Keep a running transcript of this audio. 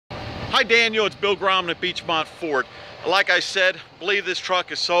Hi Daniel, it's Bill Gromman at Beechmont Ford. Like I said, believe this truck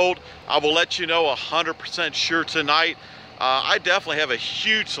is sold. I will let you know 100% sure tonight. I definitely have a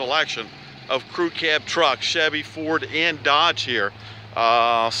huge selection of crew cab trucks, Chevy, Ford, and Dodge here.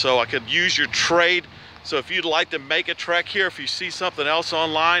 So I could use your trade. So if you'd like to make a trek here, if you see something else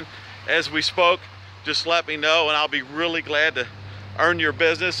online as we spoke, just let me know and I'll be really glad to earn your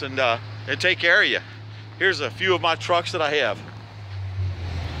business and take care of you. Here's a few of my trucks that I have.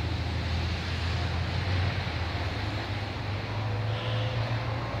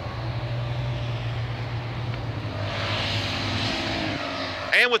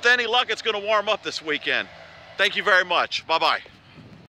 And with any luck, it's going to warm up this weekend. Thank you very much. Bye-bye.